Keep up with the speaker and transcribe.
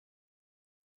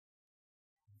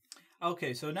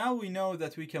Okay, so now we know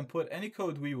that we can put any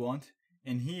code we want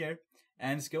in here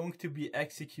and it's going to be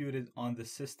executed on the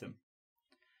system.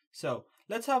 So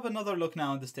let's have another look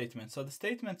now at the statement. So the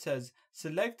statement says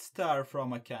select star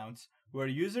from accounts where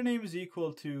username is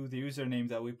equal to the username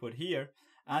that we put here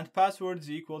and password is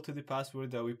equal to the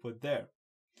password that we put there.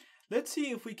 Let's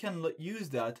see if we can use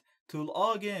that to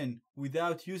log in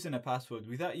without using a password,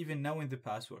 without even knowing the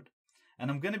password. And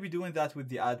I'm going to be doing that with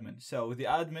the admin. So the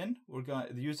admin,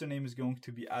 the username is going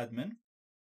to be admin.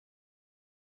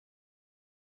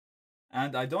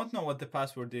 And I don't know what the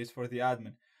password is for the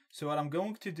admin. So what I'm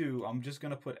going to do, I'm just going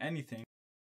to put anything.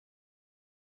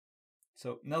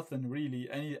 So nothing really,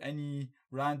 any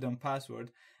random password.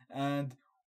 And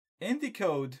in the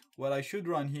code, what I should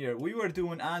run here, we were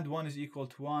doing and 1 is equal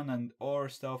to 1 and or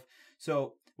stuff.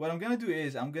 So what I'm going to do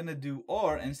is I'm going to do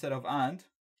or instead of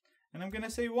and I'm going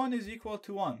to say 1 is equal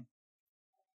to 1.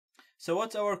 So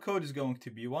what's our code is going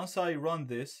to be? Once I run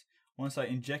this, once I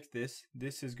inject this,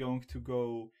 this is going to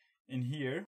go in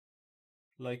here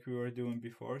like we were doing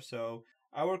before. So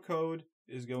our code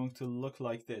is going to look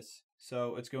like this.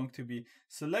 So it's going to be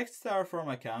select star from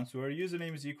accounts where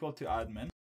username is equal to admin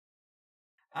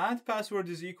and password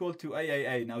is equal to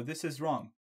AAA. Now this is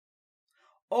wrong.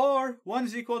 Or 1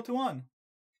 is equal to 1,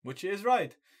 which is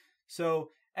right.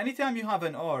 So anytime you have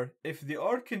an or, if the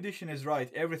or condition is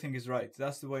right, everything is right.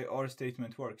 That's the way or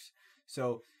statement works.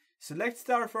 So select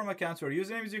star from accounts where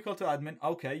username is equal to admin.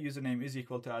 Okay, username is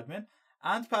equal to admin.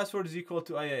 And password is equal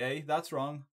to AAA. That's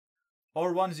wrong.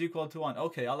 Or 1 is equal to 1.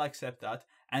 Okay, I'll accept that.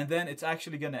 And then it's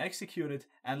actually going to execute it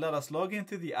and let us log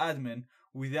into the admin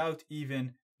without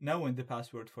even knowing the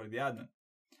password for the admin.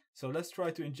 So let's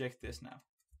try to inject this now.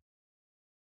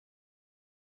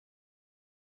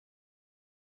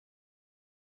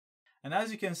 And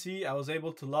as you can see, I was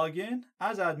able to log in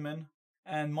as admin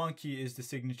and monkey is the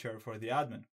signature for the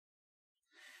admin.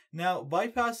 Now,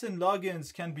 bypassing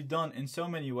logins can be done in so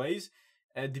many ways,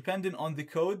 depending on the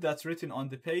code that's written on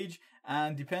the page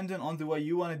and depending on the way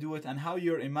you want to do it and how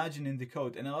you're imagining the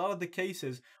code. In a lot of the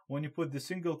cases, when you put the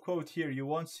single quote here, you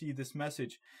won't see this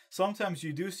message. Sometimes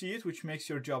you do see it, which makes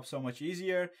your job so much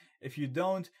easier. If you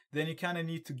don't, then you kind of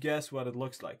need to guess what it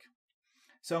looks like.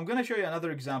 So I'm going to show you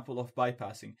another example of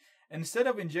bypassing. Instead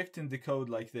of injecting the code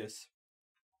like this,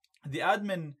 the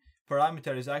admin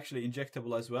parameter is actually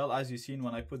injectable as well. As you've seen,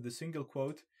 when I put the single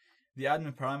quote, the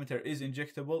admin parameter is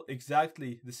injectable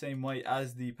exactly the same way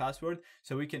as the password.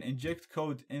 So we can inject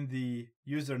code in the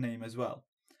username as well.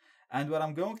 And what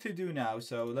I'm going to do now,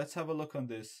 so let's have a look on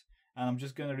this. And I'm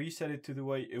just going to reset it to the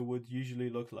way it would usually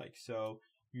look like. So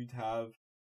you'd have,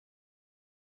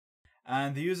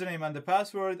 and the username and the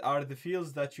password are the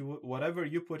fields that whatever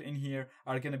you put in here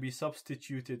are going to be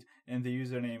substituted in the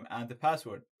username and the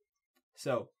password.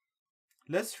 So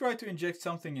let's try to inject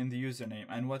something in the username.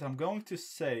 And what I'm going to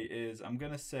say is I'm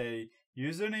going to say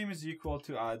username is equal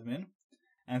to admin.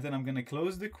 And then I'm going to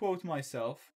close the quote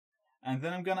myself. And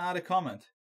then I'm going to add a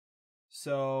comment.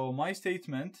 So my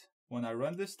statement, when I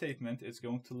run this statement, it's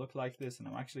going to look like this. And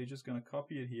I'm actually just going to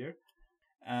copy it here.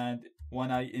 And when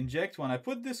I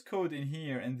put this code in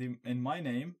here in my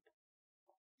name,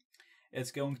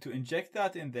 it's going to inject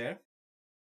that in there.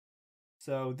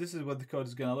 So this is what the code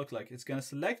is going to look like. It's going to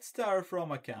select star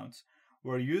from accounts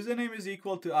where username is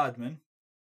equal to admin.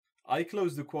 I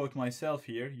close the quote myself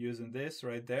here using this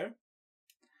right there.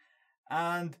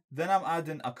 And then I'm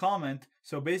adding a comment.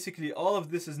 So basically all of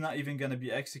this is not even going to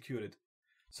be executed.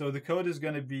 So the code is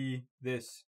going to be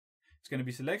this. It's going to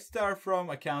be select star from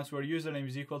accounts where username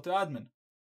is equal to admin.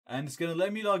 And it's going to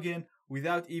let me log in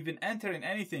without even entering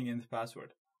anything in the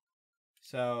password.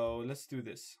 So let's do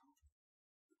this.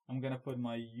 I'm going to put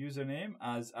my username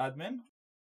as admin.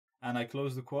 And I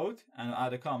close the quote and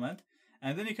add a comment.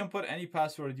 And then you can put any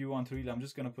password you want really. I'm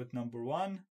just going to put number 1.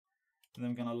 And then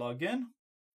I'm going to log in.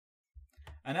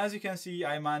 And as you can see,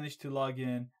 I managed to log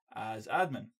in as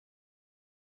admin.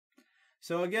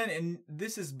 So again,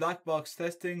 this is black box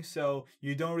testing, so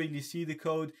you don't really see the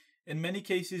code. In many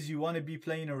cases, you want to be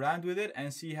playing around with it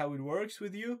and see how it works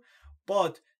with you.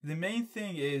 But the main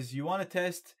thing is you want to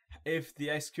test if the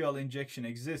SQL injection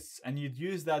exists, and you'd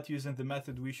use that using the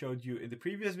method we showed you in the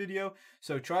previous video.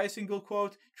 So try a single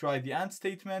quote, try the AND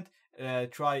statement,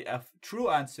 try a true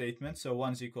AND statement, so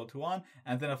 1 is equal to 1,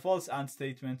 and then a false AND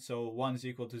statement, so 1 is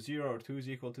equal to 0 or 2 is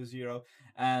equal to 0.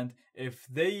 And if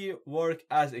they work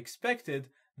as expected,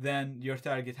 then your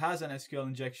target has an SQL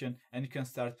injection and you can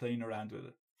start playing around with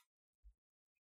it.